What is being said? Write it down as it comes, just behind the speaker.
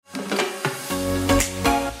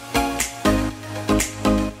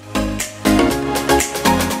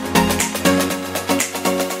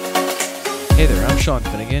Sean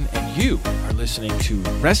Finnegan, and you are listening to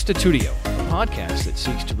Restitutio, a podcast that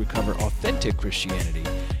seeks to recover authentic Christianity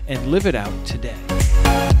and live it out today.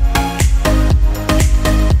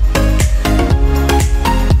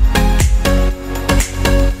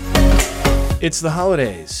 It's the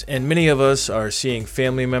holidays, and many of us are seeing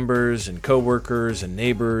family members and coworkers and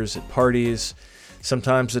neighbors at parties.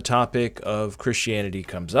 Sometimes the topic of Christianity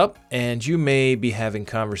comes up, and you may be having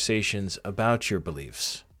conversations about your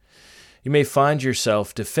beliefs. You may find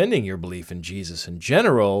yourself defending your belief in Jesus in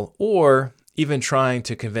general, or even trying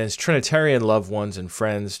to convince Trinitarian loved ones and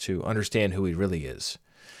friends to understand who he really is.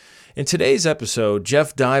 In today's episode,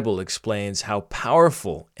 Jeff Deuble explains how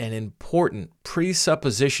powerful and important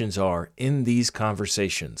presuppositions are in these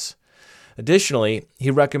conversations. Additionally,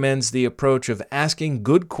 he recommends the approach of asking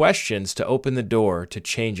good questions to open the door to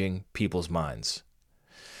changing people's minds.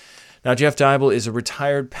 Now, Jeff Deuble is a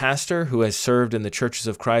retired pastor who has served in the Churches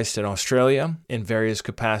of Christ in Australia in various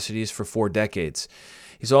capacities for 4 decades.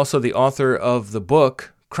 He's also the author of the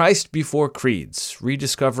book, Christ Before Creeds,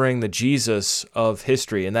 Rediscovering the Jesus of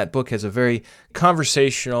History. And that book has a very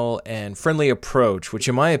conversational and friendly approach, which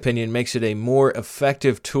in my opinion makes it a more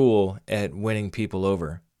effective tool at winning people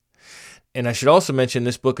over. And I should also mention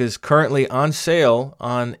this book is currently on sale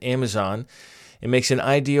on Amazon. It makes an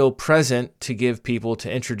ideal present to give people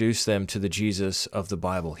to introduce them to the Jesus of the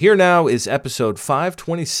Bible. Here now is episode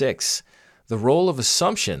 526, The Role of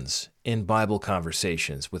Assumptions in Bible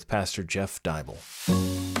Conversations with Pastor Jeff Deuble.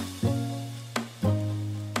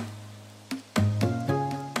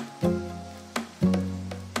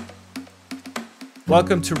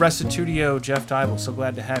 Welcome to Restitutio, Jeff Deuble. So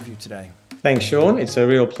glad to have you today. Thanks, Sean. It's a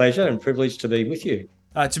real pleasure and privilege to be with you.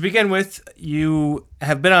 To begin with, you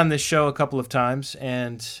have been on this show a couple of times,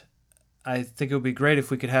 and I think it would be great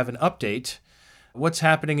if we could have an update. What's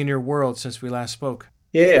happening in your world since we last spoke?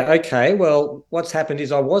 Yeah, okay. Well, what's happened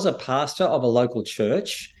is I was a pastor of a local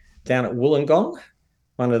church down at Wollongong,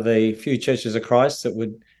 one of the few churches of Christ that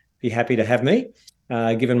would be happy to have me,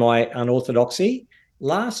 given my unorthodoxy.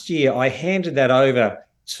 Last year, I handed that over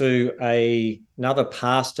to another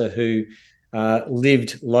pastor who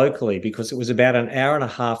lived locally because it was about an hour and a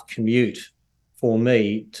half commute for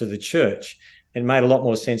me to the church. It made a lot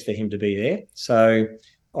more sense for him to be there. So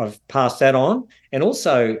I've passed that on. And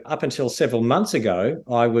also, up until several months ago,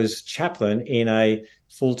 I was chaplain in a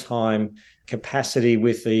full-time capacity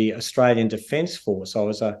with the Australian Defence Force. I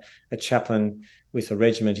was a chaplain with a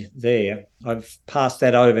regiment there. I've passed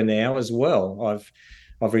that over now as well.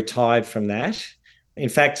 I've retired from that. In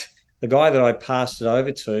fact, the guy that I passed it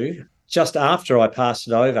over to, just after I passed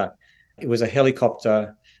it over, it was a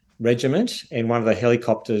helicopter regiment, and one of the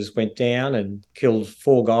helicopters went down and killed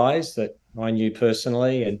 4 guys that I knew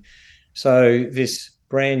personally. And so this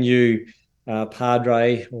brand new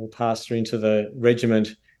padre or pastor into the regiment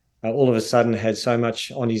all of a sudden had so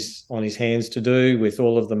much on his hands to do with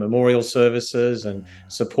all of the memorial services and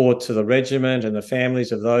support to the regiment and the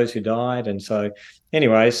families of those who died. And so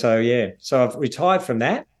anyway, so I've retired from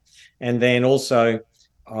that. And then also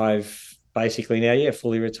I've basically now,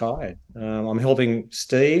 fully retired. I'm helping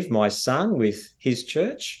Steve, my son, with his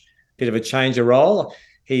church, bit of a change of role.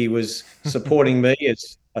 He was supporting me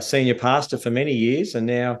as a senior pastor for many years, and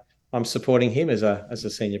now I'm supporting him as a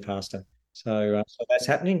senior pastor. So that's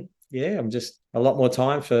happening. Yeah, I'm just a lot more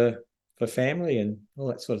time for family and all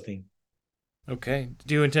that sort of thing. Okay.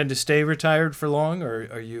 Do you intend to stay retired for long, or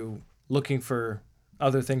are you looking for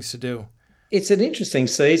other things to do? It's an interesting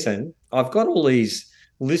season. I've got all these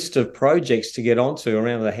list of projects to get onto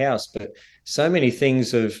around the house, but so many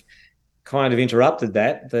things have kind of interrupted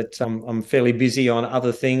that I'm fairly busy on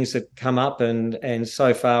other things that come up, and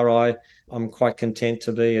so far I'm quite content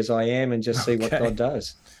to be as I am and just see what God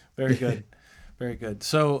does. Very good. Very good.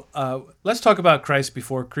 So let's talk about Christ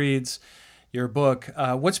Before Creeds, your book.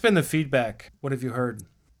 What's been the feedback? What have you heard?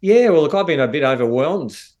 Yeah, well, look, I've been a bit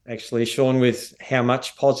overwhelmed, actually, Sean, with how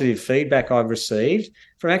much positive feedback I've received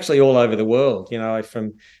from actually all over the world,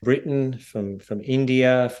 from Britain, from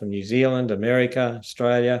India, from New Zealand, America,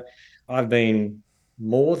 Australia. I've been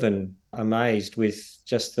more than amazed with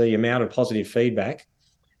just the amount of positive feedback.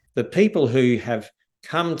 The people who have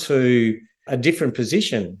come to a different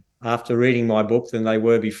position after reading my book than they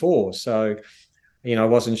were before. So, I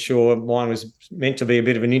wasn't sure. Mine was meant to be a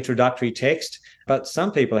bit of an introductory text, but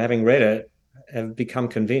some people, having read it, have become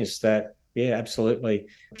convinced that, absolutely,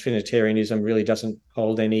 Trinitarianism really doesn't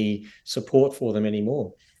hold any support for them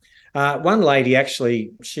anymore. One lady,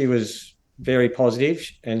 actually, she was very positive,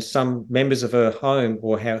 and some members of her home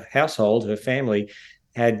or household, her family,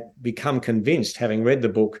 had become convinced, having read the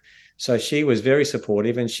book. So she was very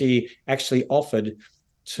supportive, and she actually offered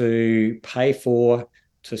to pay for,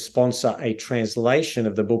 to sponsor a translation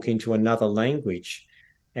of the book into another language.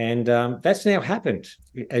 And that's now happened.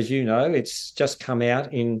 As you know, it's just come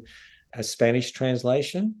out in a Spanish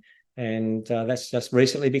translation, and that's just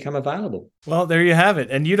recently become available. Well, there you have it.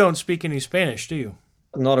 And you don't speak any Spanish, do you?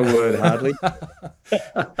 Not a word, hardly.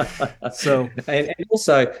 So, and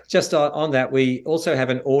also, just on that, we also have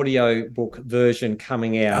an audio book version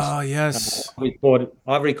coming out. oh, yes.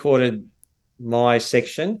 I've recorded my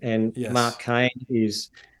section, and Yes. Mark Kane is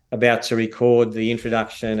about to record the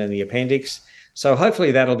introduction and the appendix. So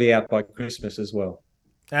hopefully that'll be out by Christmas as well.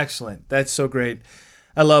 Excellent. That's so great.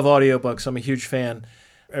 I love audiobooks. I'm a huge fan.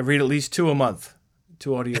 I read at least two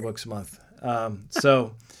audiobooks a month.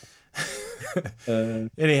 So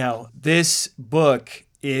anyhow, this book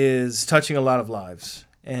is touching a lot of lives,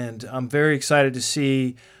 and I'm very excited to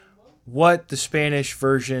see what the Spanish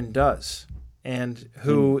version does and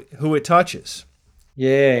who it touches.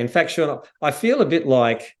 Yeah, in fact, Sean, I feel a bit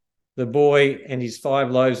like the boy and his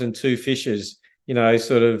 5 loaves and 2 fishes,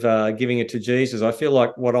 sort of giving it to Jesus. I feel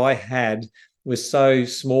like what I had was so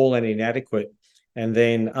small and inadequate, and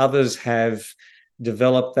then others have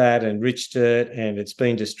developed that, enriched it, and it's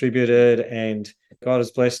been distributed, and God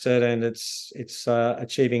has blessed it, and it's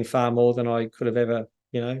achieving far more than I could have ever,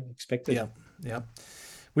 expected. Yeah, yeah.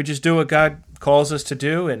 We just do what God calls us to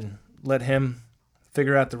do and let Him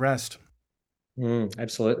figure out the rest.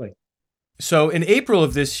 Absolutely. So in April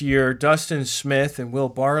of this year, Dustin Smith and Will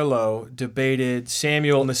Barlow debated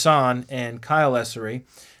Samuel Nassan and Kyle Essery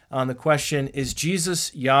on the question, is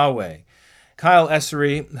Jesus Yahweh? Kyle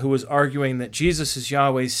Essery, who was arguing that Jesus is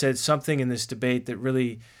Yahweh, said something in this debate that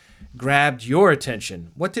really grabbed your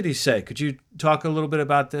attention. What did he say? Could you talk a little bit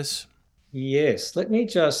about this? Yes. Let me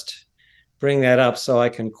just bring that up so I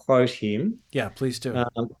can quote him. Yeah, please do.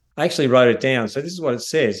 I actually wrote it down. So this is what it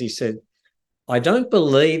says. He said, I don't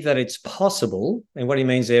believe that it's possible, and what he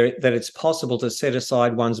means there, that it's possible to set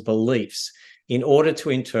aside one's beliefs in order to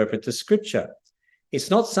interpret the scripture.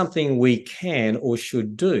 It's not something we can or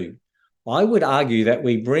should do. I would argue that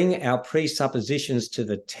we bring our presuppositions to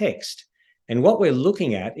the text, and what we're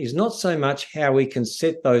looking at is not so much how we can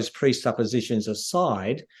set those presuppositions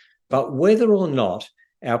aside, but whether or not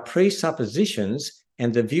our presuppositions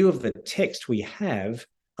and the view of the text we have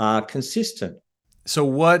are consistent. So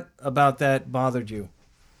what about that bothered you?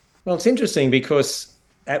 Well, it's interesting because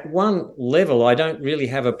at one level, I don't really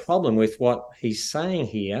have a problem with what he's saying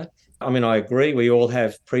here. I mean, I agree we all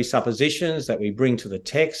have presuppositions that we bring to the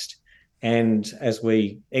text, and as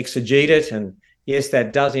we exegete it, and yes,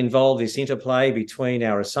 that does involve this interplay between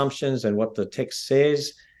our assumptions and what the text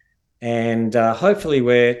says. And hopefully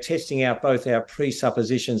we're testing out both our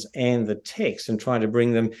presuppositions and the text and trying to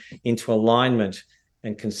bring them into alignment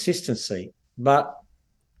and consistency. But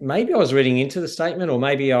maybe I was reading into the statement, or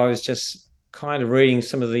maybe I was just kind of reading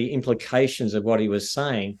some of the implications of what he was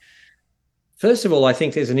saying. First of all, I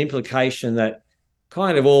think there's an implication that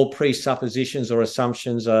kind of all presuppositions or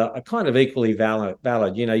assumptions are kind of equally valid.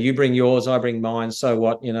 You bring yours, I bring mine, so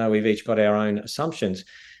what? We've each got our own assumptions.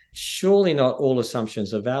 Surely not all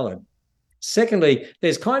assumptions are valid. Secondly,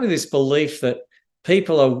 there's kind of this belief that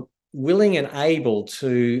people are willing and able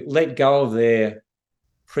to let go of their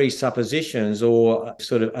presuppositions or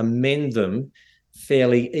sort of amend them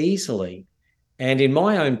fairly easily. And in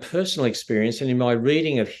my own personal experience and in my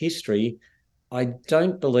reading of history, I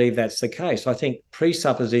don't believe that's the case. I think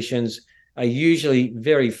presuppositions are usually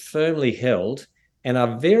very firmly held and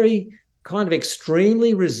are very kind of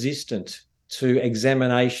extremely resistant to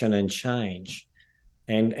examination and change.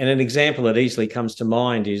 And an example that easily comes to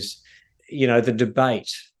mind is, the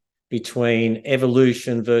debate between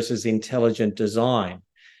evolution versus intelligent design.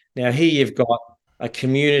 Now, here you've got a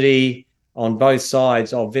community on both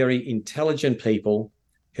sides of very intelligent people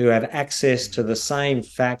who have access to the same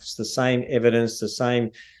facts, the same evidence, the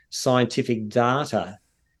same scientific data,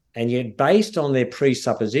 and yet based on their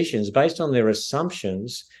presuppositions, based on their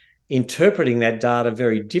assumptions, interpreting that data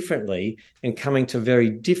very differently and coming to very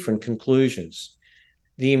different conclusions.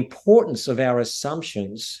 The importance of our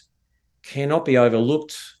assumptions cannot be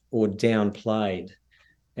overlooked or downplayed.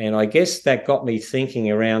 And I guess that got me thinking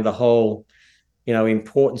around the whole,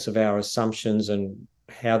 importance of our assumptions and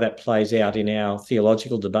how that plays out in our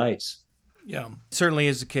theological debates. Yeah, it certainly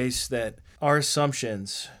is the case that our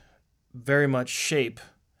assumptions very much shape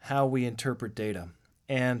how we interpret data.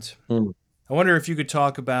 And I wonder if you could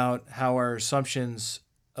talk about how our assumptions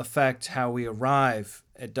affect how we arrive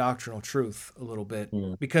at doctrinal truth a little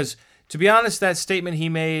bit. Because to be honest, that statement he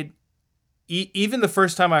made, even the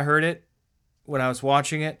first time I heard it, when I was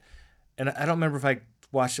watching it, and I don't remember if I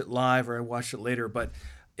watched it live or I watched it later, but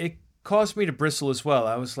it caused me to bristle as well.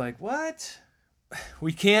 I was like, what?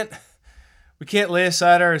 We can't we can't lay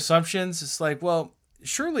aside our assumptions. It's like, well,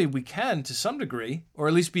 surely we can to some degree, or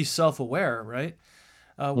at least be self-aware, right?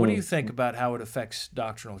 What do you Mm. think about how it affects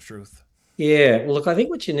doctrinal truth? Yeah. Well, look, I think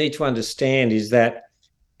what you need to understand is that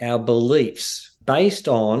our beliefs, based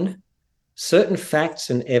on certain facts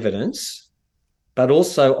and evidence, but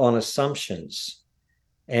also on assumptions.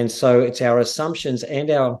 And so it's our assumptions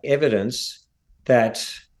and our evidence that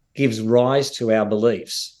gives rise to our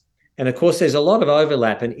beliefs. And of course, there's a lot of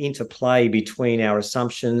overlap and interplay between our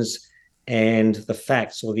assumptions and the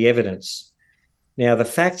facts or the evidence. Now, the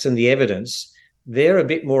facts and the evidence, they're a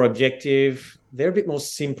bit more objective, they're a bit more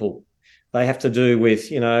simple. They have to do with,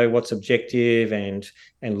 what's objective and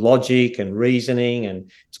logic and reasoning. And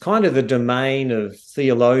it's kind of the domain of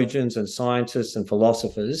theologians and scientists and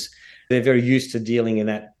philosophers. They're very used to dealing in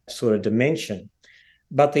that sort of dimension.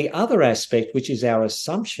 But the other aspect, which is our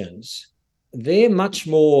assumptions, they're much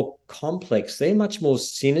more complex, they're much more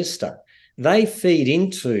sinister. They feed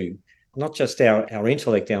into not just our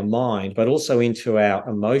intellect, our mind, but also into our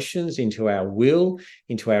emotions, into our will,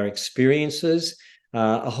 into our experiences,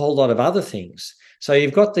 a whole lot of other things. So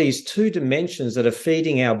you've got these two dimensions that are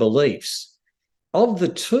feeding our beliefs. Of the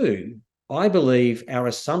two, I believe our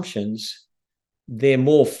assumptions, they're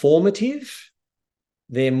more formative,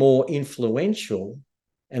 they're more influential,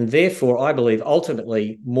 and therefore, I believe,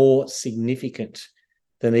 ultimately more significant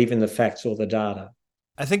than even the facts or the data.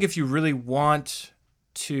 I think if you really want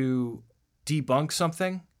to debunk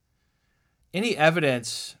something, any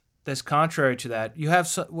evidence that's contrary to that, you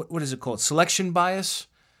have what is it called? Selection bias.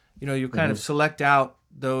 You kind of Mm-hmm. select out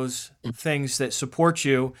those things that support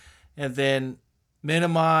you and then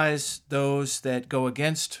minimize those that go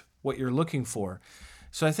against what you're looking for.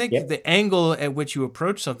 So I think Yep. the angle at which you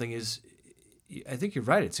approach something is, I think you're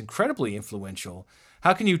right. It's incredibly influential.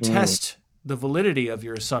 How can you Mm. test the validity of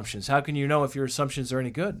your assumptions? How can you know if your assumptions are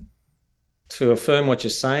any good? To affirm what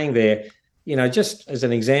you're saying there, just as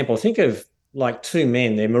an example, think of like two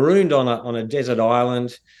men. They're marooned on a desert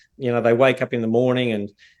island. They wake up in the morning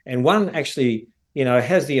and one actually,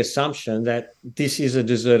 has the assumption that this is a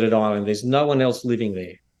deserted island. There's no one else living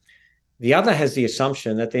there. The other has the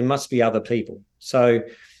assumption that there must be other people. So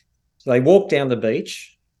they walk down the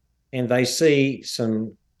beach and they see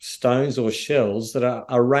some stones or shells that are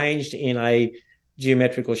arranged in a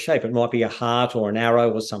geometrical shape. It might be a heart or an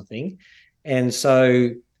arrow or something. And so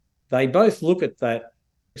they both look at that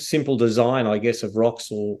simple design, I guess, of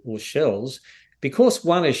rocks or shells. Because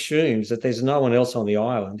one assumes that there's no one else on the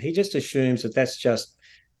island, he just assumes that that's just,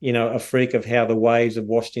 a freak of how the waves have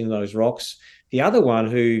washed in those rocks. The other one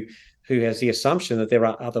who has the assumption that there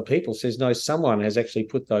are other people says, no, someone has actually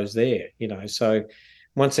put those there, So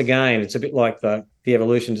once again, it's a bit like the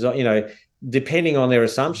evolution, depending on their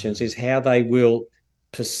assumptions is how they will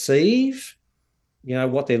perceive,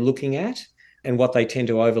 what they're looking at and what they tend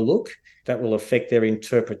to overlook. That will affect their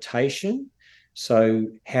interpretation. So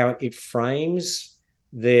how it frames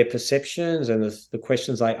their perceptions and the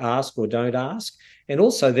questions they ask or don't ask. And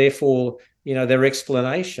also, therefore, their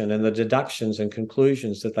explanation and the deductions and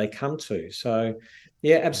conclusions that they come to. So,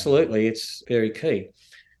 yeah, absolutely. It's very key.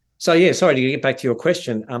 So, yeah, sorry to get back to your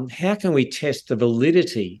question. How can we test the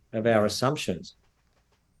validity of our Yeah. assumptions?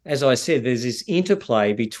 As I said, there's this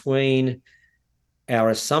interplay between our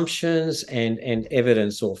assumptions and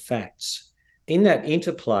evidence or facts. In that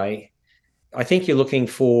interplay, I think you're looking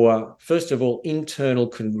for, first of all, internal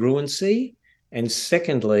congruency, and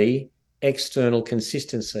secondly, external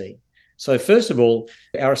consistency. So, first of all,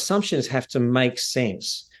 our assumptions have to make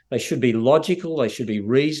sense. They should be logical, they should be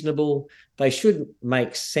reasonable, they should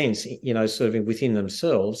make sense, sort of within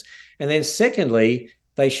themselves. And then, secondly,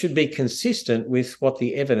 they should be consistent with what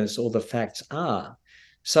the evidence or the facts are.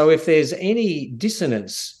 So, if there's any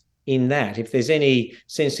dissonance in that, if there's any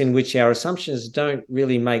sense in which our assumptions don't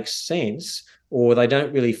really make sense or they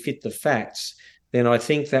don't really fit the facts, then I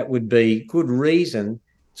think that would be good reason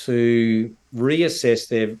to reassess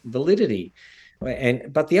their validity.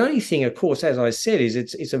 But the only thing, of course, as I said, is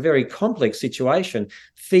it's a very complex situation.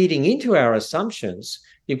 Feeding into our assumptions,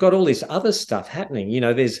 you've got all this other stuff happening.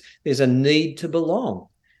 There's a need to belong,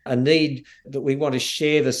 a need that we want to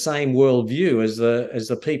share the same worldview as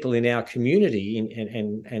the people in our community,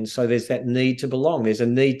 and so there's that need to belong. There's a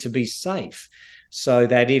need to be safe, so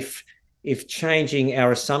that if changing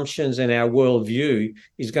our assumptions and our worldview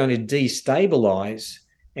is going to destabilize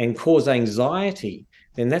and cause anxiety,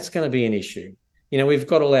 then that's going to be an issue. We've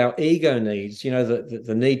got all our ego needs,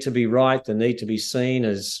 the need to be right, the need to be seen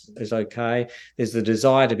as okay. There's the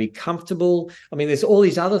desire to be comfortable. I mean, there's all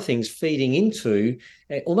these other things feeding into,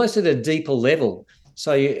 almost at a deeper level,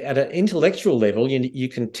 So at an intellectual level, you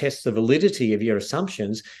can test the validity of your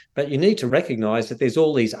assumptions, but you need to recognize that there's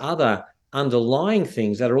all these other underlying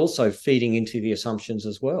things that are also feeding into the assumptions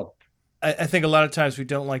as well. I think a lot of times we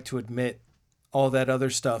don't like to admit all that other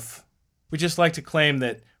stuff. We just like to claim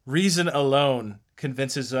that reason alone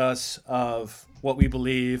convinces us of what we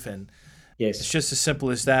believe, and it's Yes. just as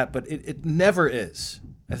simple as that. But it never is.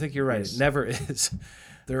 I think you're right. It Yes. never is.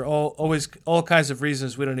 There are always all kinds of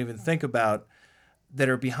reasons we don't even think about that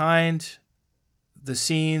are behind the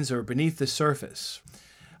scenes or beneath the surface.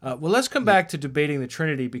 Well, let's come back to debating the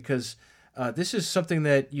Trinity, because this is something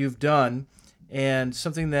that you've done and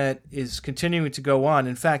something that is continuing to go on.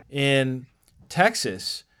 In fact, in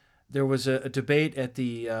Texas, there was a debate at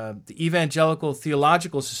the Evangelical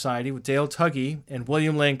Theological Society with Dale Tuggy and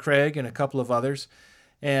William Lane Craig and a couple of others.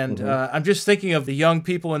 And I'm just thinking of the young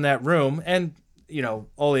people in that room, and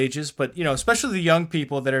all ages, but especially the young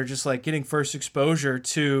people that are just like getting first exposure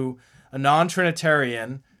to a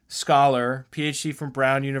non-Trinitarian scholar, PhD from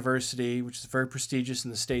Brown University, which is very prestigious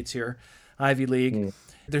in the States here, Ivy League. Mm.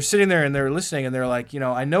 They're sitting there and they're listening and they're like,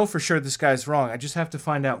 I know for sure this guy's wrong. I just have to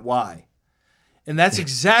find out why. And that's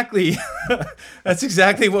exactly that's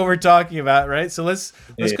exactly what we're talking about, right? So let's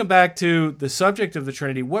come back to the subject of the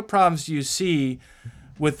Trinity. What problems do you see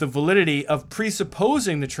with the validity of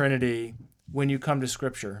presupposing the Trinity when you come to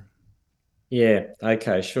Scripture? Yeah.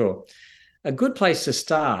 Okay, sure. A good place to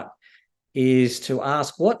start is to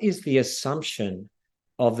ask, what is the assumption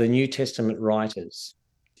of the New Testament writers?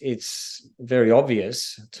 It's very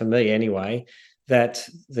obvious, to me anyway, that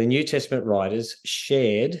the New Testament writers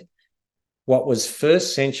shared what was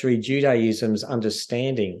first century Judaism's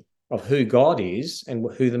understanding of who God is and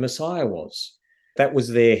who the Messiah was. That was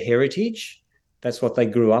their heritage. That's what they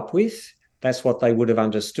grew up with. That's what they would have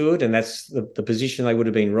understood, and that's the position they would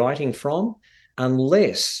have been writing from,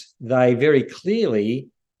 unless they very clearly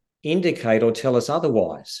indicate or tell us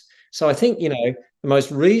otherwise. So I think, the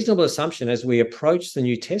most reasonable assumption as we approach the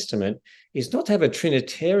New Testament is not to have a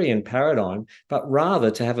Trinitarian paradigm, but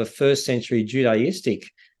rather to have a first century Judaistic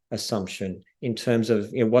assumption in terms of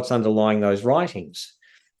what's underlying those writings.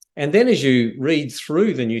 And then as you read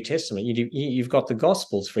through the New Testament, you've got the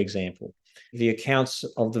Gospels, for example, the accounts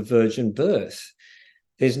of the virgin birth.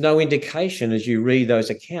 There's no indication as you read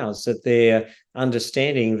those accounts that they're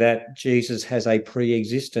understanding that Jesus has a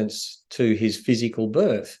pre-existence to his physical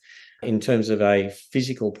birth in terms of a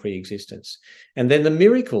physical pre-existence. And then the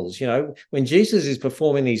miracles, when Jesus is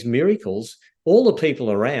performing these miracles, all the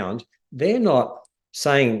people around, they're not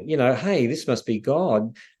saying, hey, this must be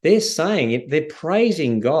God. They're saying it, they're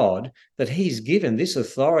praising God that he's given this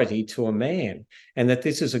authority to a man and that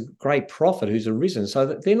this is a great prophet who's arisen. So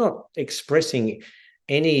that they're not expressing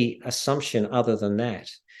any assumption other than that.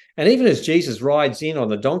 And even as Jesus rides in on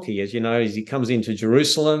the donkey, as he comes into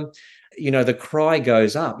Jerusalem, the cry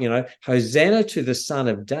goes up, Hosanna to the Son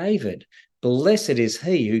of David. Blessed is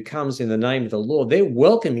he who comes in the name of the Lord. They're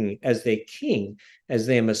welcoming as their king, as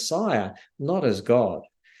their Messiah, not as God.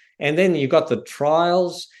 And then you've got the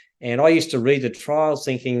trials. And I used to read the trials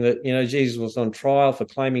thinking that, Jesus was on trial for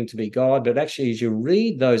claiming to be God. But actually, as you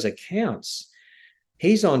read those accounts,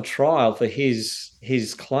 he's on trial for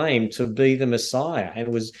his claim to be the Messiah. And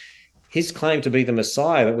it was his claim to be the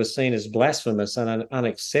Messiah that was seen as blasphemous and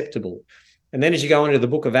unacceptable. And then as you go into the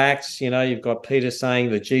book of Acts, you've got Peter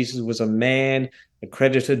saying that Jesus was a man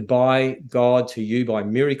accredited by God to you by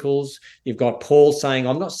miracles. You've got Paul saying,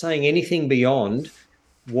 I'm not saying anything beyond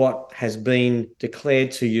what has been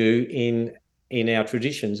declared to you in our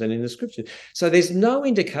traditions and in the scriptures. So there's no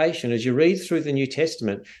indication as you read through the New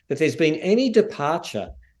Testament that there's been any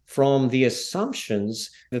departure from the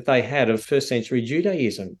assumptions that they had of first century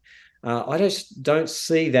Judaism. I just don't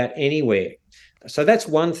see that anywhere. So that's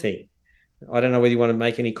one thing. I don't know whether you want to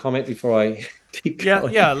make any comment before I keep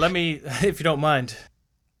going. Yeah. Let me, if you don't mind.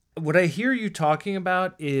 What I hear you talking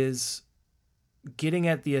about is getting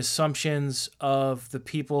at the assumptions of the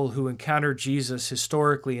people who encountered Jesus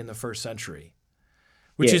historically in the first century,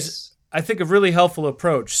 which is, I think, a really helpful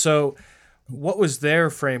approach. So what was their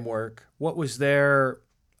framework? What was their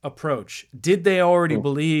approach? Did they already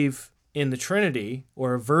believe in the Trinity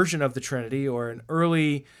or a version of the Trinity or an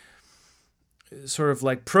early sort of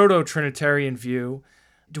like proto-Trinitarian view?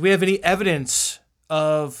 Do we have any evidence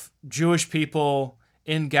of Jewish people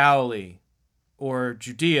in Galilee or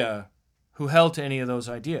Judea who held to any of those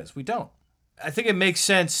ideas? We don't. I think it makes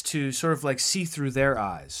sense to sort of like see through their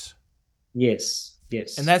eyes. Yes.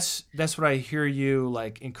 And that's what I hear you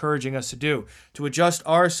like encouraging us to do, to adjust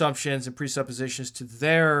our assumptions and presuppositions to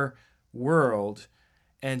their world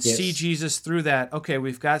and see Jesus through that. Okay,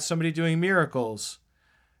 we've got somebody doing miracles.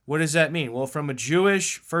 What does that mean? Well, from a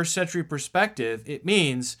Jewish first century perspective, it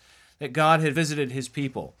means that God had visited his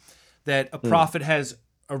people, that a prophet has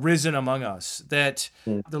arisen among us, that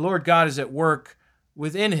the Lord God is at work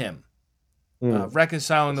within him,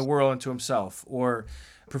 reconciling the world unto himself or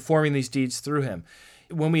performing these deeds through him.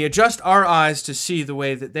 When we adjust our eyes to see the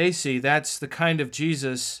way that they see, that's the kind of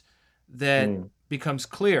Jesus that becomes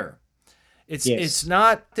clear. It's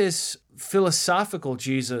not this philosophical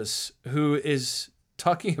Jesus who is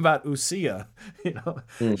talking about ousia,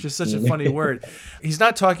 it's just such a funny word. He's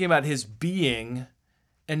not talking about his being,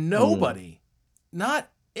 and nobody, not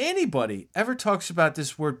anybody, ever talks about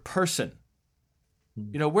this word person.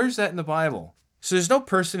 Where's that in the Bible? So there's no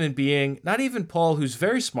person in being, not even Paul, who's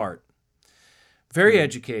very smart, very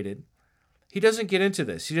educated. He doesn't get into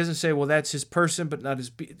this. He doesn't say, well, that's his person, but not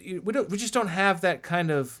his we just don't have that kind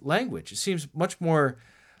of language. It seems much more,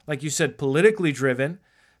 like you said, politically driven.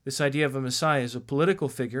 This idea of a Messiah is a political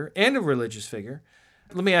figure and a religious figure.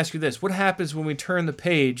 Let me ask you this. What happens when we turn the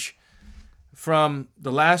page from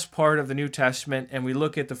the last part of the New Testament and we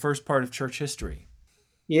look at the first part of church history?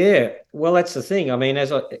 Yeah, well, that's the thing. I mean,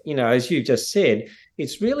 as you just said,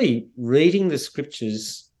 it's really reading the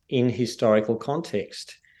scriptures in historical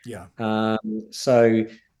context. Yeah. So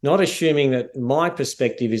not assuming that my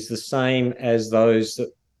perspective is the same as those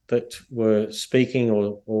that were speaking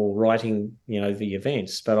or writing, the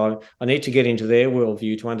events, but I need to get into their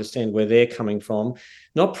worldview to understand where they're coming from,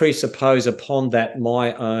 not presuppose upon that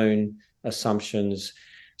my own assumptions.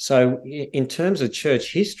 So in terms of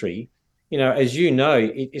church history, as you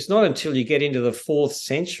know, it's not until you get into the 4th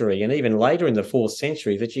century and even later in the 4th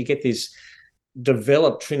century that you get this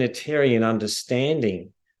developed Trinitarian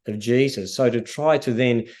understanding of Jesus. So to try to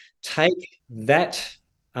then take that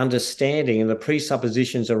understanding and the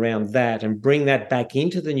presuppositions around that and bring that back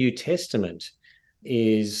into the New Testament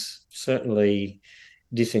is certainly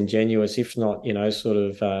disingenuous, if not,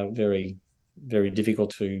 very, very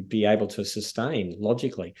difficult to be able to sustain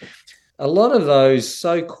logically. A lot of those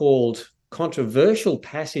so-called controversial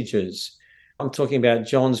passages, I'm talking about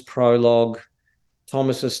John's prologue,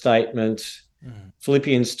 Thomas's statement,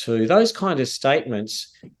 Philippians 2, those kind of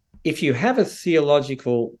statements, if you have a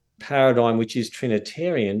theological paradigm which is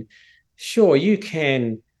Trinitarian, sure, you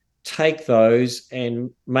can take those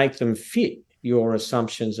and make them fit your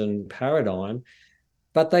assumptions and paradigm,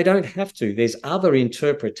 but they don't have to. There's other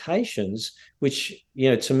interpretations which,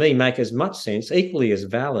 to me, make as much sense, equally as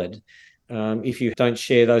valid, if you don't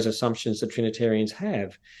share those assumptions that Trinitarians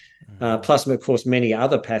have. Plus, of course, many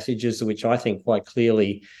other passages which I think quite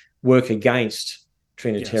clearly work against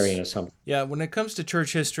Trinitarian assumptions. Yeah, when it comes to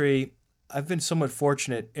church history, I've been somewhat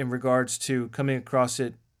fortunate in regards to coming across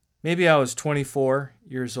it. Maybe I was 24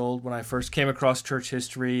 years old when I first came across church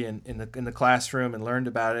history and in the classroom and learned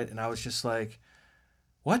about it, and I was just like,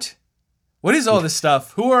 what? What is all this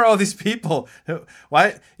stuff? Who are all these people?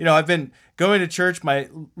 Why? I've been going to church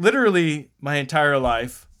literally my entire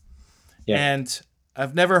life, and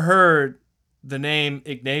I've never heard the name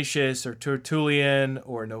Ignatius or Tertullian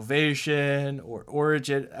or Novatian or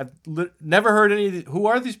Origen. I've never heard any of these. Who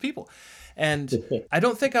are these people? And I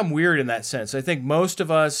don't think I'm weird in that sense. I think most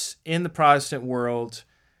of us in the Protestant world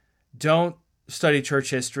don't study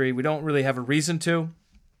church history. We don't really have a reason to.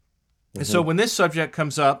 And so when this subject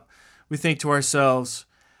comes up, we think to ourselves,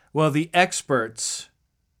 well, the experts,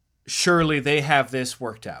 surely they have this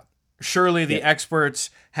worked out. Surely the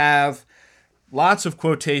experts have lots of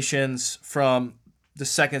quotations from the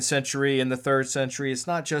 2nd century and the 3rd century. It's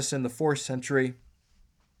not just in the 4th century.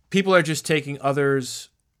 People are just taking others'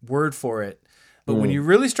 word for it. But when you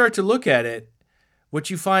really start to look at it, what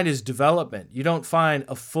you find is development. You don't find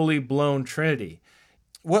a fully blown Trinity.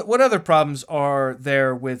 What other problems are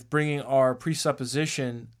there with bringing our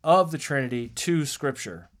presupposition of the Trinity to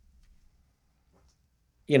Scripture?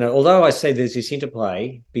 Although I say there's this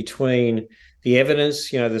interplay between the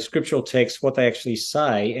evidence, the scriptural text, what they actually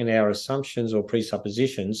say, and our assumptions or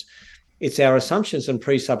presuppositions, it's our assumptions and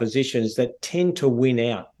presuppositions that tend to win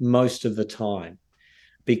out most of the time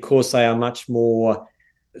because they are much more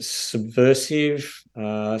subversive,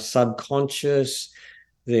 subconscious.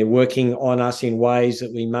 They're working on us in ways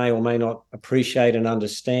that we may or may not appreciate and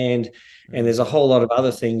understand. And there's a whole lot of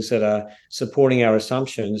other things that are supporting our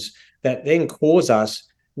assumptions that then cause us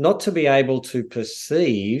not to be able to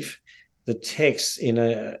perceive the text in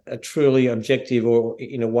a truly objective or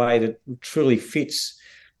in a way that truly fits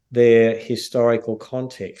their historical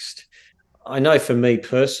context. I know for me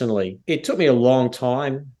personally, it took me a long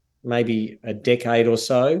time, maybe a decade or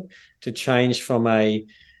so, to change from a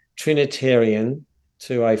Trinitarian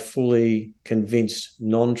to a fully convinced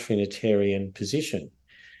non-Trinitarian position.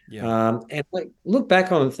 Yeah. And I look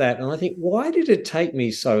back on that and I think, why did it take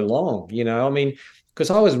me so long? I mean, because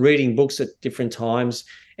I was reading books at different times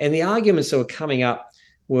and the arguments that were coming up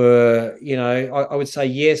were, I would say,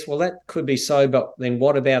 yes, well, that could be so, but then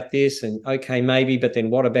what about this? And okay, maybe, but then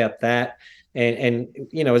what about that? And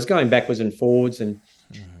it's going backwards and forwards. And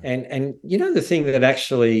the thing that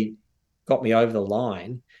actually got me over the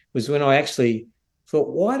line was when I actually thought,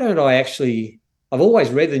 why don't I actually? I've always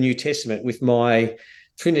read the New Testament with my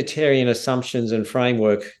Trinitarian assumptions and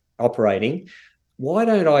framework operating. Why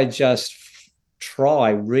don't I just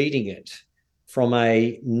try reading it from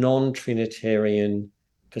a non-Trinitarian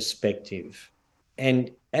perspective?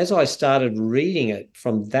 And as I started reading it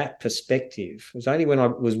from that perspective, it was only when I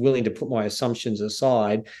was willing to put my assumptions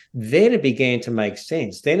aside, then it began to make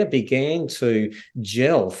sense. Then it began to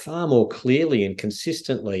gel far more clearly and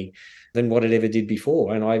consistently than what it ever did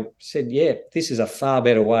before. And I said, yeah, this is a far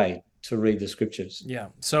better way to read the scriptures. Yeah.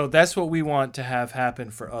 So that's what we want to have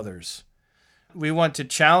happen for others. We want to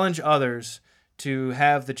challenge others to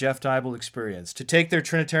have the Jeff Deuble experience, to take their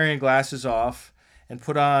Trinitarian glasses off and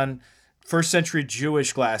put on first century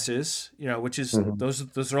Jewish glasses, which is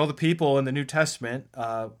those are all the people in the New Testament,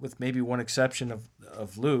 with maybe one exception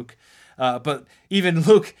of Luke. But even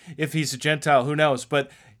Luke, if he's a Gentile, who knows?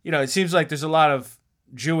 But it seems like there's a lot of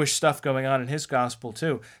Jewish stuff going on in his gospel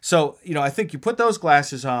too. So, I think you put those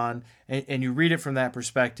glasses on and you read it from that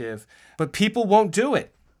perspective, but people won't do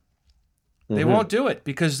it. They won't do it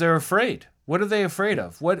because they're afraid. What are they afraid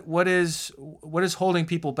of? What is holding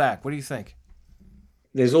people back? What do you think?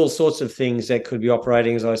 There's all sorts of things that could be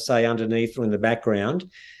operating, as I say, underneath or in the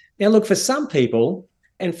background. Now, look, for some people,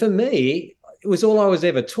 and for me, it was all I was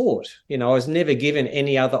ever taught. I was never given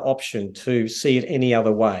any other option to see it any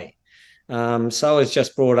other way. So I was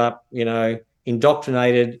just brought up,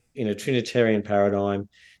 indoctrinated in a Trinitarian paradigm.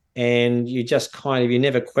 And you just you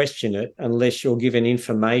never question it unless you're given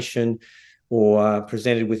information or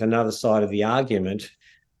presented with another side of the argument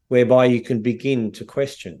whereby you can begin to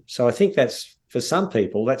question. So I think that's, for some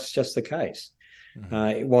people, that's just the case.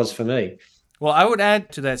 It was for me. Well, I would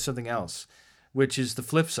add to that something else, which is the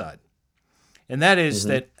flip side. And that is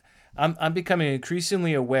that I'm becoming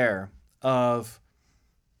increasingly aware of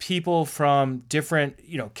people from different,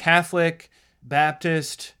 Catholic,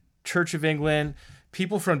 Baptist, Church of England,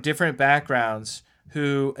 people from different backgrounds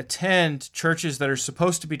who attend churches that are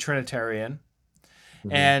supposed to be Trinitarian,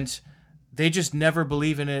 and they just never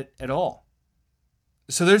believe in it at all.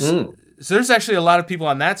 So there's actually a lot of people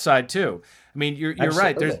on that side too. I mean, you're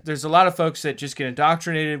right. There's a lot of folks that just get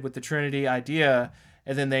indoctrinated with the Trinity idea,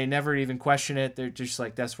 and then they never even question it. They're just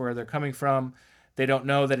like, that's where they're coming from. They don't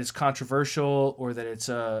know that it's controversial or that it's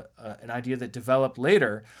an idea that developed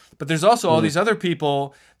later. But there's also all these other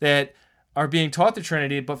people that are being taught the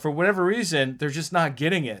Trinity, but for whatever reason, they're just not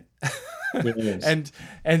getting it.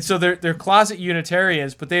 And so they're closet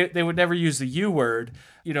Unitarians, but they would never use the U word.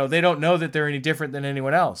 They don't know that they're any different than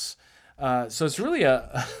anyone else. So it's really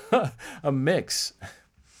a mix.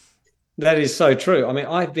 That is so true. I mean,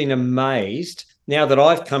 I've been amazed now that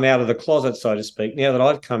I've come out of the closet, so to speak, now that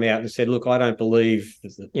I've come out and said, look, I don't believe,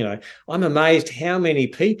 I'm amazed how many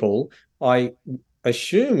people I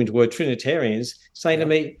assumed were Trinitarians saying to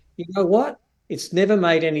me, you know what? It's never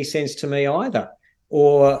made any sense to me either.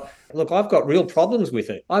 Or, look, I've got real problems with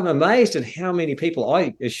it. I'm amazed at how many people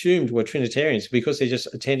I assumed were Trinitarians because they're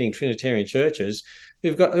just attending Trinitarian churches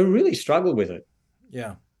who really struggled with it.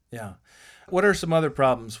 Yeah, yeah. What are some other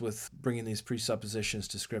problems with bringing these presuppositions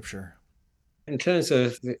to Scripture? In terms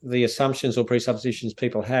of the assumptions or presuppositions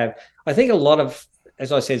people have, I think a lot of,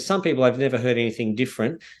 as I said, some people have never heard anything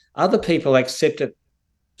different. Other people accept it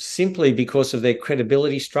simply because of their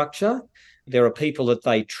credibility structure. There are people that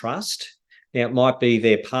they trust. Now, it might be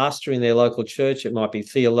their pastor in their local church. It might be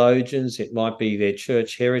theologians. It might be their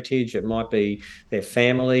church heritage. It might be their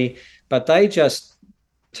family. But they just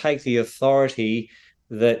take the authority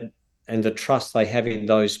and the trust they have in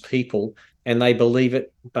those people, and they believe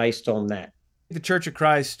it based on that. The Church of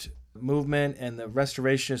Christ movement and the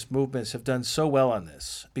restorationist movements have done so well on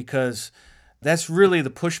this because that's really the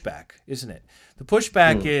pushback, isn't it? The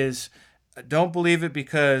pushback is, don't believe it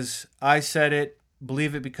because I said it,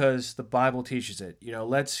 believe it because the Bible teaches it.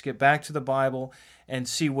 Let's get back to the Bible and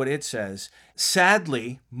see what it says.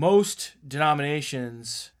 Sadly, most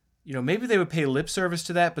denominations, maybe they would pay lip service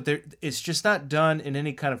to that, but it's just not done in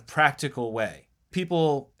any kind of practical way.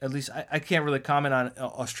 People, at least I can't really comment on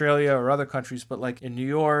Australia or other countries, but like in New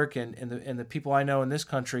York and the people I know in this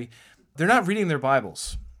country, they're not reading their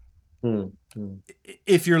Bibles.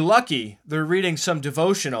 If you're lucky, they're reading some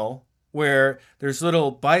devotional where there's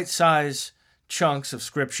little bite-sized chunks of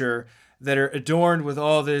scripture that are adorned with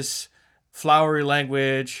all this flowery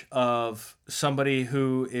language of somebody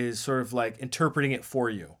who is sort of like interpreting it for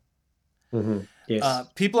you. Yes.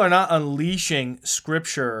 People are not unleashing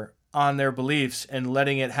scripture on their beliefs and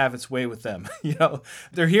letting it have its way with them.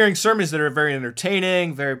 They're hearing sermons that are very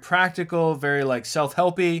entertaining, very practical, very like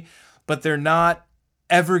self-helpy, but they're not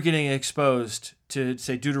ever getting exposed to,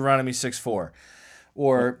 say, Deuteronomy 6:4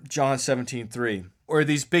 or John 17:3, or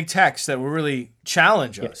these big texts that will really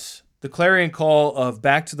challenge us. The clarion call of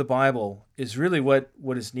back to the Bible is really what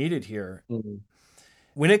is needed here.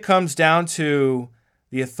 When it comes down to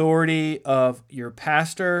the authority of your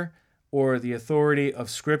pastor or the authority of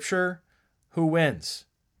Scripture, who wins?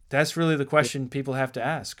 That's really the question people have to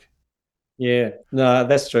ask. Yeah, no,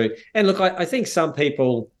 that's true. And look, I think some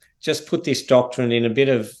people just put this doctrine in a bit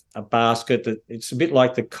of a basket that it's a bit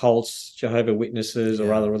like the cults, Jehovah's Witnesses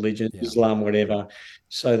or other religions, Islam, whatever.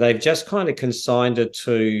 So they've just kind of consigned it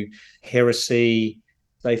to heresy.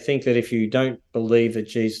 They think that if you don't believe that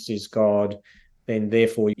Jesus is God, then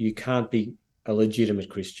therefore you can't be a legitimate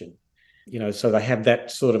Christian. So they have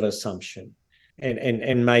that sort of assumption.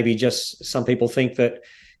 And maybe just some people think that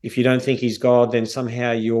if you don't think he's God, then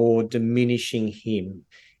somehow you're diminishing him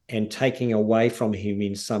and taking away from him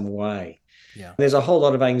in some way. Yeah. There's a whole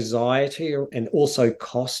lot of anxiety and also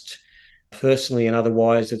cost, personally and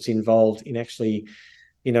otherwise, that's involved in actually,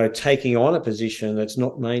 taking on a position that's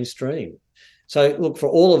not mainstream. So look, for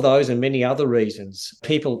all of those and many other reasons,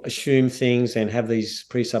 people assume things and have these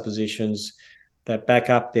presuppositions that back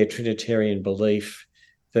up their Trinitarian belief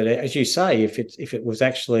that, as you say, if it was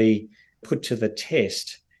actually put to the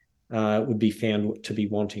test, would be found to be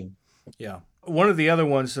wanting. Yeah. One of the other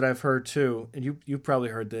ones that I've heard too, and you probably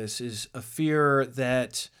heard this, is a fear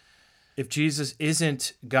that if Jesus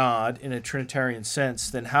isn't God in a Trinitarian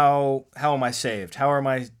sense, then how am I saved? How are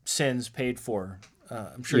my sins paid for?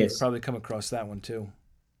 I'm sure you've probably come across that one too.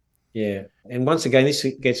 Yeah. And once again, this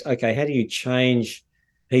gets, okay, how do you change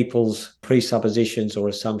people's presuppositions or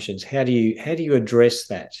assumptions? How do you address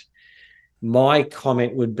that? My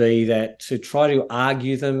comment would be that to try to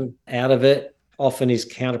argue them out of it often is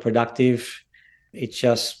counterproductive. It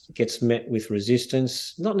just gets met with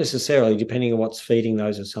resistance, not necessarily depending on what's feeding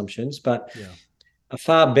those assumptions, but a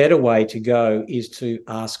far better way to go is to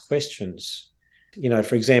ask questions.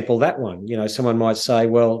 For example, that one, someone might say,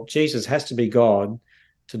 well, Jesus has to be God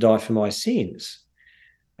to die for my sins.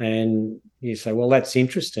 And you say, well, that's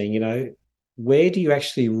interesting. Where do you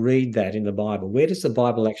actually read that in the Bible? Where does the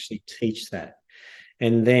Bible actually teach that?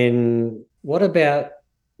 And then what about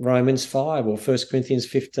Romans 5 or 1 Corinthians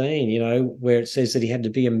 15, where it says that he had to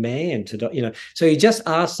be a man to die, So you just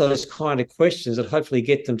ask those kind of questions that hopefully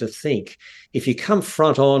get them to think. If you come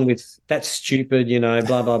front on with that's stupid,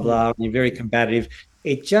 blah, blah, blah, and you're very combative,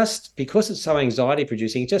 it just, because it's so anxiety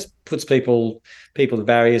producing, it just puts people's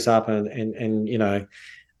barriers up so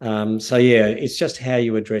yeah, it's just how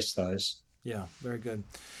you address those. Yeah, very good.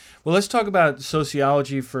 Well, let's talk about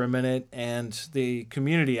sociology for a minute and the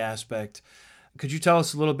community aspect. Could you tell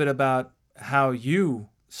us a little bit about how you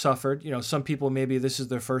suffered? Some people, maybe this is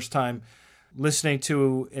their first time listening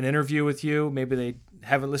to an interview with you. Maybe they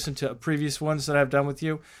haven't listened to previous ones that I've done with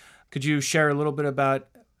you. Could you share a little bit about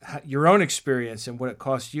your own experience and what it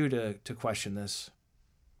cost you to question this?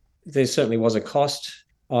 There certainly was a cost.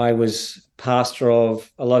 I was pastor of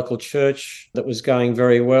a local church that was going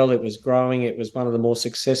very well. It was growing. It was one of the more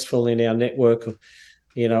successful in our network of,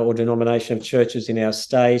 or denomination of churches in our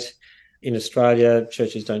state. In Australia,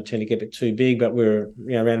 churches don't tend to get a bit too big, but we're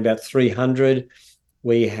around about 300.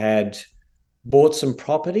 We had bought some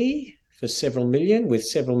property for several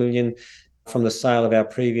million from the sale of our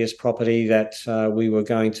previous property that we were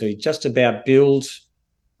going to just about build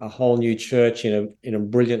a whole new church in a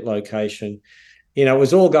brilliant location. It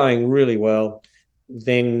was all going really well.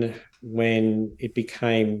 Then when it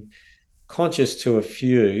became conscious to a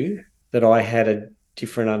few that I had a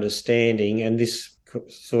different understanding and this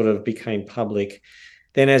sort of became public,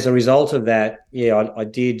 then as a result of that, I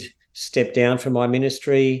did step down from my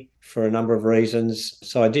ministry for a number of reasons.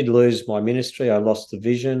 So I did lose my ministry. I lost the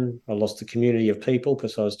vision. I lost the community of people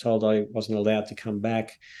because I was told I wasn't allowed to come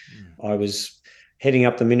back. I was heading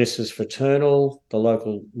up the ministers' fraternal, the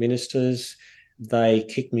local ministers. They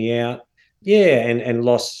kicked me out, and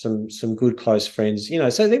lost some good close friends.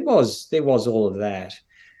 So there was all of that.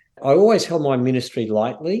 I always held my ministry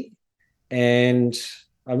lightly, and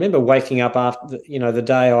I remember waking up after the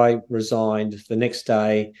day I resigned, the next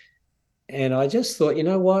day, and I just thought, you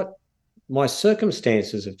know what, my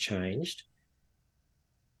circumstances have changed,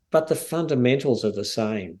 but the fundamentals are the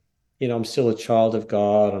same. I'm still a child of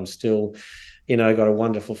God. I'm still, got a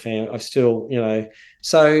wonderful family. I still,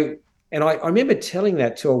 so. And I remember telling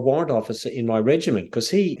that to a warrant officer in my regiment because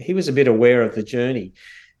he was a bit aware of the journey.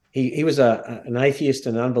 He was an atheist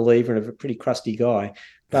and an unbeliever and a pretty crusty guy,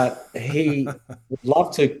 but he would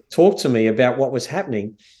love to talk to me about what was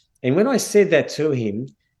happening. And when I said that to him,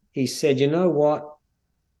 he said, "You know what?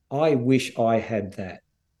 I wish I had that."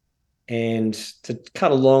 And to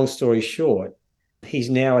cut a long story short, he's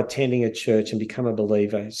now attending a church and become a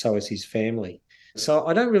believer. So is his family. So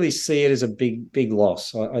I don't really see it as a big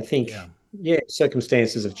loss. I think, yeah,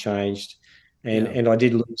 circumstances have changed. And I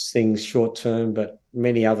did lose things short term, but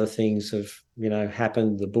many other things have,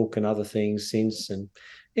 happened, the book and other things since. And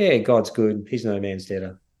yeah, God's good. He's no man's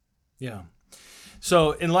debtor. Yeah.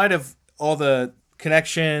 So in light of all the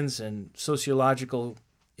connections and sociological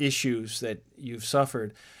issues that you've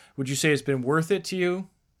suffered, would you say it's been worth it to you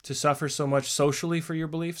to suffer so much socially for your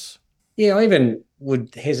beliefs? Yeah, I even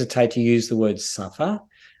would hesitate to use the word suffer.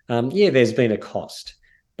 Yeah, there's been a cost,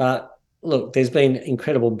 but look, there's been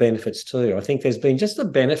incredible benefits too. I think there's been just a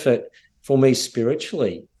benefit for me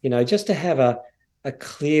spiritually, just to have a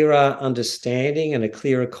clearer understanding and a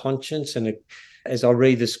clearer conscience. And as I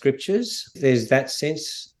read the scriptures, there's that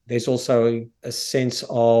sense. There's also a sense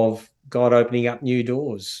of God opening up new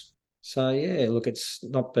doors. So yeah, look, it's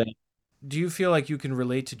not bad. Do you feel like you can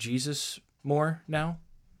relate to Jesus more now?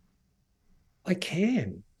 I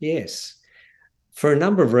can, yes, for a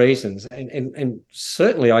number of reasons, and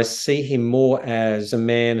certainly I see him more as a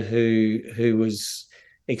man who was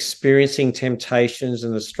experiencing temptations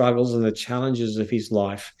and the struggles and the challenges of his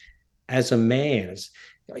life as a man.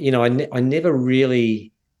 I never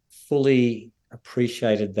really fully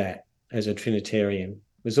appreciated that as a Trinitarian.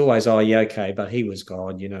 It was always, oh yeah, okay, but he was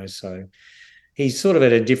God, so he's sort of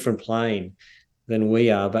at a different plane than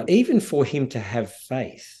we are. But even for him to have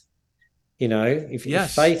faith,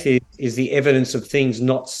 if faith is the evidence of things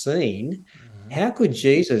not seen, how could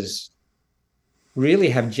Jesus really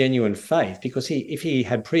have genuine faith? Because if he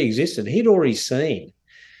had pre-existed, he'd already seen.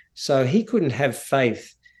 So he couldn't have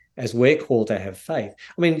faith as we're called to have faith.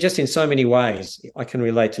 I mean, just in so many ways, I can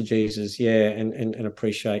relate to Jesus, and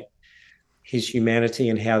appreciate his humanity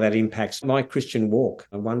and how that impacts my Christian walk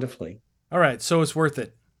wonderfully. All right, so it's worth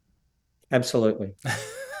it. Absolutely.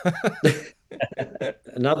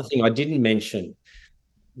 Another thing I didn't mention,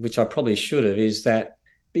 which I probably should have, is that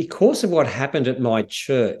because of what happened at my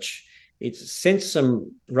church, it sent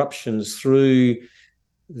some eruptions through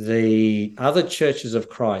the other churches of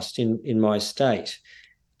Christ in my state,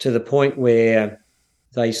 to the point where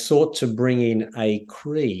they sought to bring in a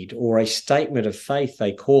creed or a statement of faith,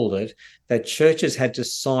 they called it, that churches had to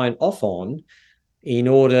sign off on in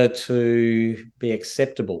order to be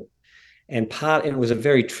acceptable. And it was a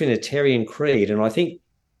very Trinitarian creed. And I think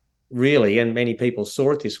really, and many people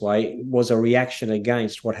saw it this way, was a reaction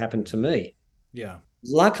against what happened to me. Yeah.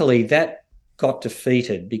 Luckily, that got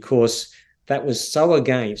defeated because that was so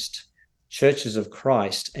against churches of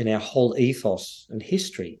Christ and our whole ethos and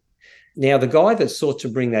history. Now, the guy that sought to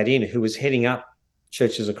bring that in, who was heading up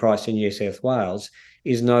Churches of Christ in New South Wales,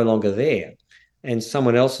 is no longer there. And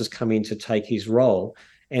someone else has come in to take his role.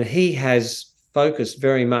 And he has focused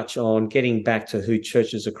very much on getting back to who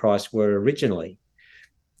Churches of Christ were originally.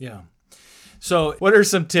 Yeah. So what are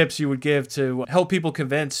some tips you would give to help people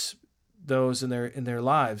convince those in their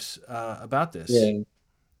lives about this? Yeah.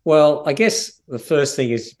 Well, I guess the first thing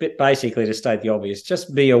is basically to state the obvious.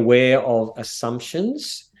 Just be aware of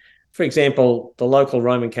assumptions. For example, the local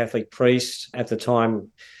Roman Catholic priest at the time,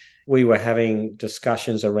 we were having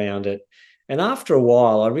discussions around it. And after a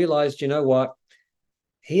while, I realized, you know what?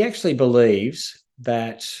 He actually believes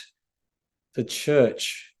that the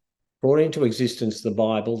church brought into existence the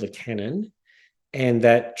Bible, the canon, and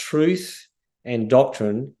that truth and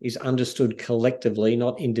doctrine is understood collectively,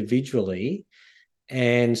 not individually.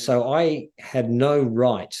 And so I had no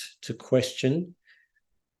right to question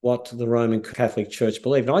what the Roman Catholic Church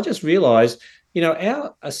believed. And I just realized,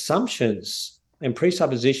 our assumptions and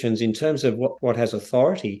presuppositions in terms of what has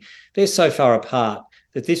authority, they're so far apart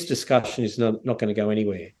that this discussion is not going to go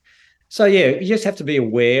anywhere. So, yeah, you just have to be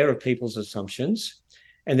aware of people's assumptions.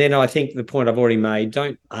 And then I think the point I've already made,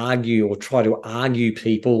 don't argue or try to argue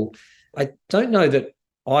people. I don't know that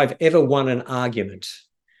I've ever won an argument,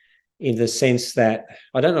 in the sense that,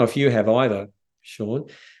 I don't know if you have either, Sean,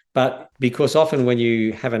 but because often when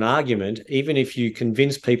you have an argument, even if you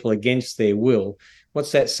convince people against their will,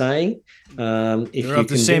 what's that saying? If they're of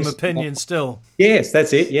the same opinion still. Yes,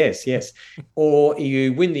 that's it. Yes. Or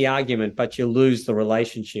you win the argument, but you lose the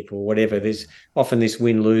relationship or whatever. There's often this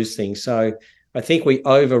win-lose thing. So I think we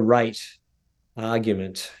overrate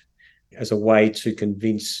argument as a way to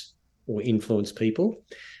convince or influence people.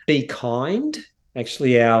 Be kind.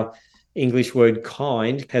 Actually, our English word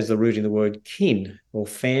kind has the root in the word kin or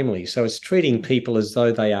family. So it's treating people as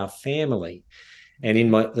though they are family. And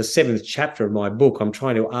in the seventh chapter of my book, I'm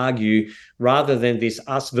trying to argue, rather than this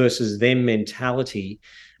us versus them mentality,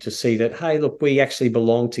 to see that, hey, look, we actually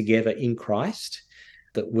belong together in Christ,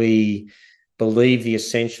 that we believe the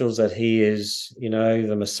essentials, that he is,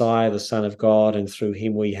 the Messiah, the Son of God, and through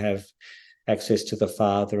him we have access to the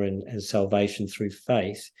Father and salvation through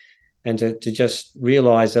faith. And to just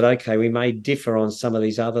realize that, okay, we may differ on some of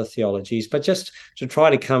these other theologies, but just to try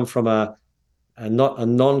to come from a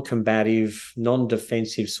non-combative,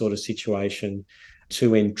 non-defensive sort of situation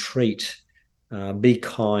to entreat, be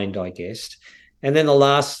kind, I guess. And then the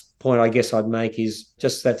last point I guess I'd make is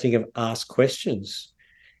just that thing of ask questions.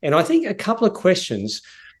 And I think a couple of questions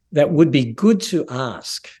that would be good to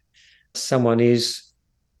ask someone is,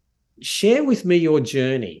 share with me your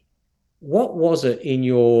journey. What was it in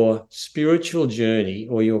your spiritual journey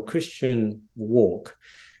or your Christian walk?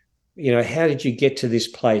 How did you get to this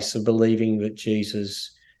place of believing that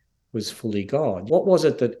Jesus was fully God? What was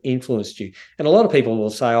it that influenced you? And a lot of people will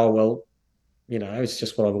say, oh, well, it's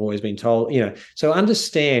just what I've always been told, So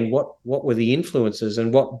understand what were the influences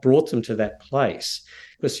and what brought them to that place,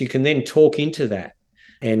 because you can then talk into that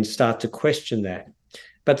and start to question that.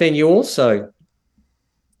 But then you also,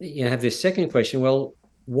 have this second question, well,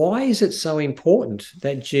 why is it so important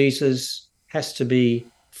that Jesus has to be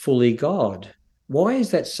fully God? Why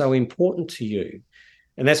is that so important to you?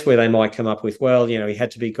 And that's where they might come up with, well, he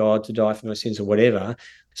had to be God to die for my sins or whatever.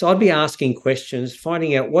 So I'd be asking questions,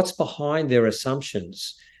 finding out what's behind their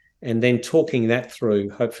assumptions, and then talking that through,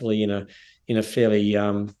 hopefully in a fairly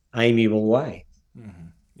amiable way. Mm-hmm.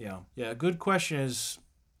 Yeah. A good question is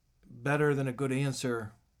better than a good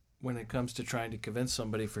answer when it comes to trying to convince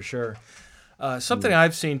somebody, for sure. Something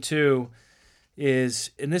I've seen too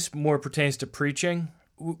is, and this more pertains to preaching,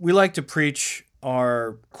 we like to preach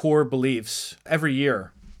our core beliefs every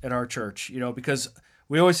year at our church, because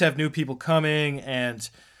we always have new people coming, and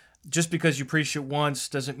just because you preach it once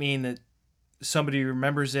doesn't mean that somebody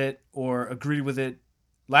remembers it or agreed with it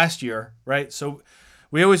last year, right? So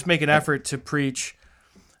we always make an effort to preach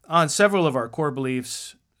on several of our core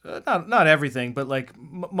beliefs, not everything, but like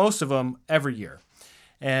most of them every year.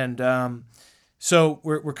 And so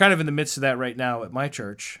we're kind of in the midst of that right now at my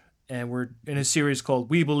church, and we're in a series called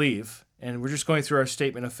We Believe, and we're just going through our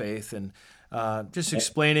statement of faith and just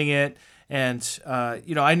explaining it. And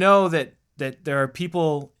I know that there are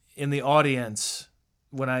people in the audience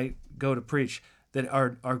when I go to preach that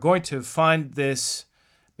are going to find this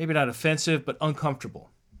maybe not offensive but uncomfortable.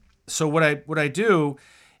 So what I do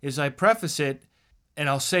is I preface it, and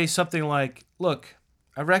I'll say something like, "Look,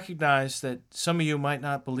 I recognize that some of you might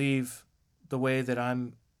not believe the way that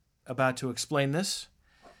I'm about to explain this.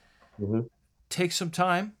 Mm-hmm. Take some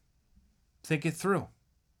time, think it through.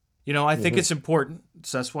 I think it's important,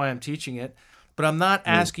 so that's why I'm teaching it, but I'm not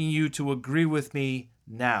asking you to agree with me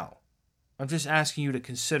now. I'm just asking you to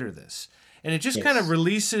consider this." And it just kind of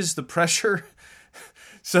releases the pressure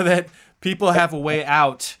so that people have a way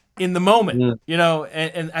out in the moment,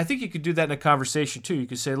 and I think you could do that in a conversation too. You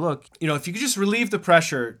could say, look, if you could just relieve the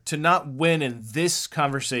pressure to not win in this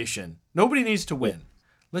conversation, nobody needs to win.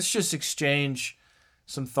 Let's just exchange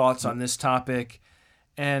some thoughts on this topic.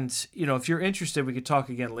 And, if you're interested, we could talk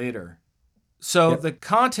again later. So the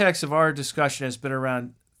context of our discussion has been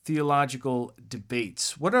around theological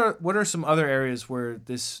debates. What are some other areas where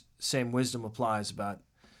this same wisdom applies about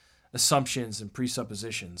assumptions and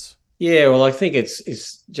presuppositions? Yeah, well, I think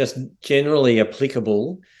it's just generally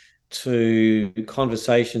applicable to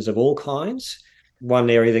conversations of all kinds. One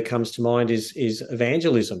area that comes to mind is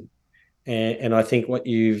evangelism. And I think what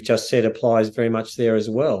you've just said applies very much there as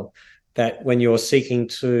well, that when you're seeking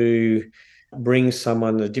to bring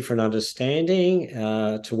someone a different understanding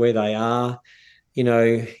to where they are,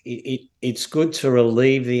 it's good to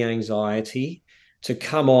relieve the anxiety. To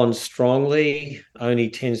come on strongly only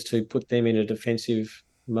tends to put them in a defensive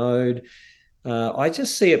mode. I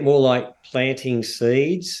just see it more like planting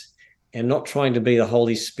seeds and not trying to be the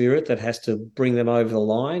Holy Spirit that has to bring them over the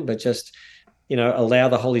line, but just allow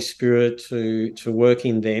the Holy Spirit to work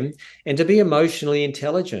in them, and to be emotionally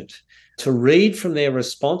intelligent, to read from their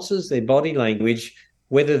responses, their body language,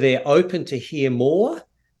 whether they're open to hear more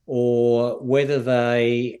or whether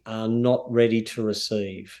they are not ready to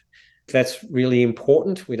receive. That's really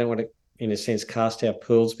important. We don't want to, in a sense, cast our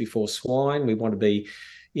pearls before swine. We want to be,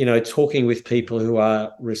 talking with people who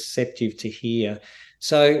are receptive to hear.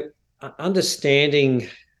 So understanding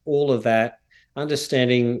all of that,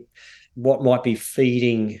 understanding what might be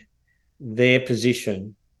feeding their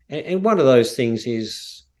position. And one of those things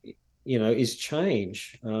is is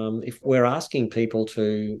change. If we're asking people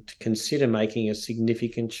to consider making a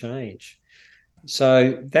significant change.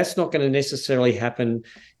 So that's not going to necessarily happen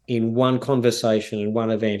in one conversation and one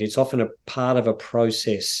event. It's often a part of a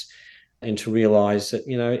process, and to realize that,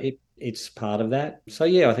 it's part of that. So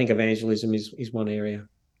yeah, I think evangelism is one area.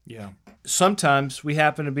 Yeah. Sometimes we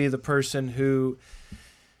happen to be the person who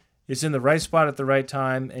is in the right spot at the right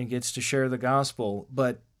time and gets to share the gospel,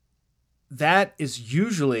 but that is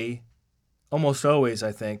usually, almost always,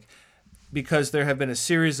 I think, because there have been a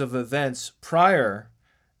series of events prior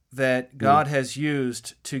that God has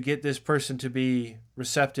used to get this person to be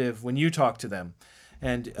receptive when you talk to them.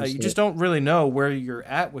 And you just don't really know where you're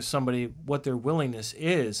at with somebody, what their willingness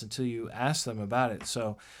is, until you ask them about it.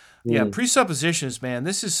 So, yeah, presuppositions, man,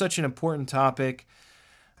 this is such an important topic.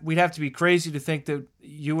 We'd have to be crazy to think that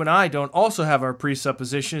you and I don't also have our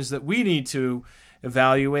presuppositions that we need to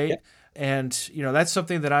evaluate. Yeah. And, that's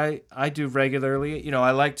something that I do regularly.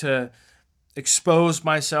 I like to expose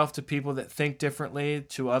myself to people that think differently,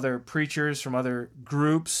 to other preachers from other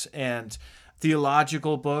groups and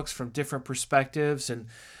theological books from different perspectives. And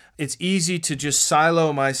it's easy to just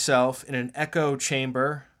silo myself in an echo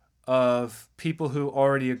chamber of people who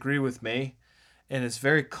already agree with me. And it's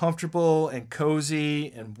very comfortable and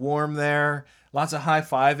cozy and warm there. Lots of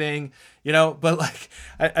high-fiving, but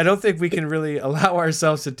I don't think we can really allow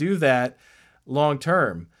ourselves to do that long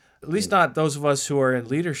term. At least not those of us who are in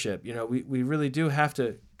leadership. We really do have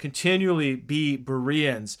to continually be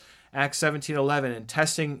Bereans, Acts 17:11, and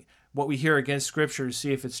testing what we hear against Scripture to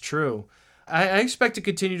see if it's true. I expect to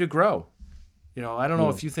continue to grow. I don't know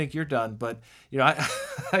if you think you're done, but I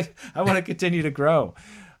want to continue to grow.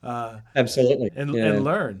 Absolutely. And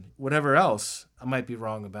learn whatever else I might be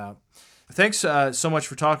wrong about. Thanks so much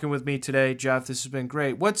for talking with me today, Jeff. This has been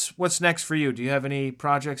great. What's next for you? Do you have any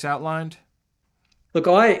projects outlined? Look,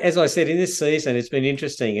 as I said, in this season, it's been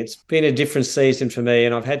interesting. It's been a different season for me,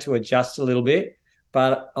 and I've had to adjust a little bit,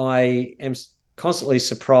 but I am constantly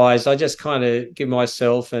surprised. I just kind of give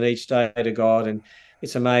myself and each day to God, and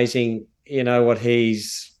it's amazing, what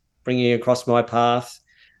He's bringing across my path.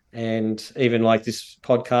 And even like this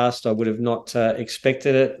podcast, I would have not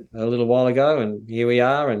expected it a little while ago, and here we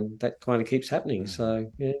are, and that kind of keeps happening.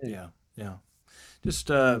 So, yeah. Yeah. Just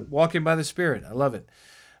walking by the Spirit. I love it.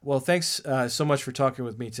 Well, thanks so much for talking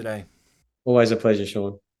with me today. Always a pleasure,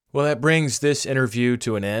 Sean. Well, that brings this interview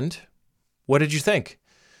to an end. What did you think?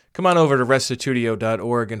 Come on over to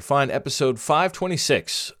restitutio.org and find episode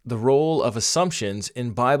 526, The Role of Assumptions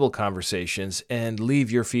in Bible Conversations, and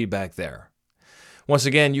leave your feedback there. Once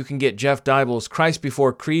again, you can get Jeff Deuble's Christ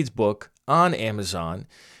Before Creeds book on Amazon.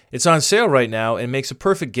 It's on sale right now and makes a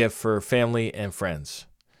perfect gift for family and friends.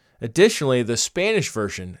 Additionally, the Spanish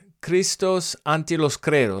version, Cristos ante los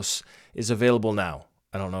credos, is available now.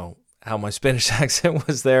 I don't know how my Spanish accent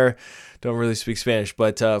was there. Don't really speak Spanish.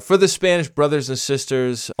 But for the Spanish brothers and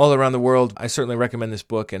sisters all around the world, I certainly recommend this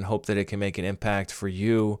book and hope that it can make an impact for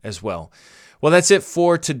you as well. Well, that's it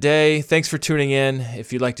for today. Thanks for tuning in.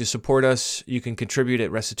 If you'd like to support us, you can contribute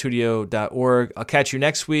at restitutio.org. I'll catch you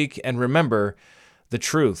next week. And remember, the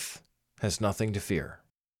truth has nothing to fear.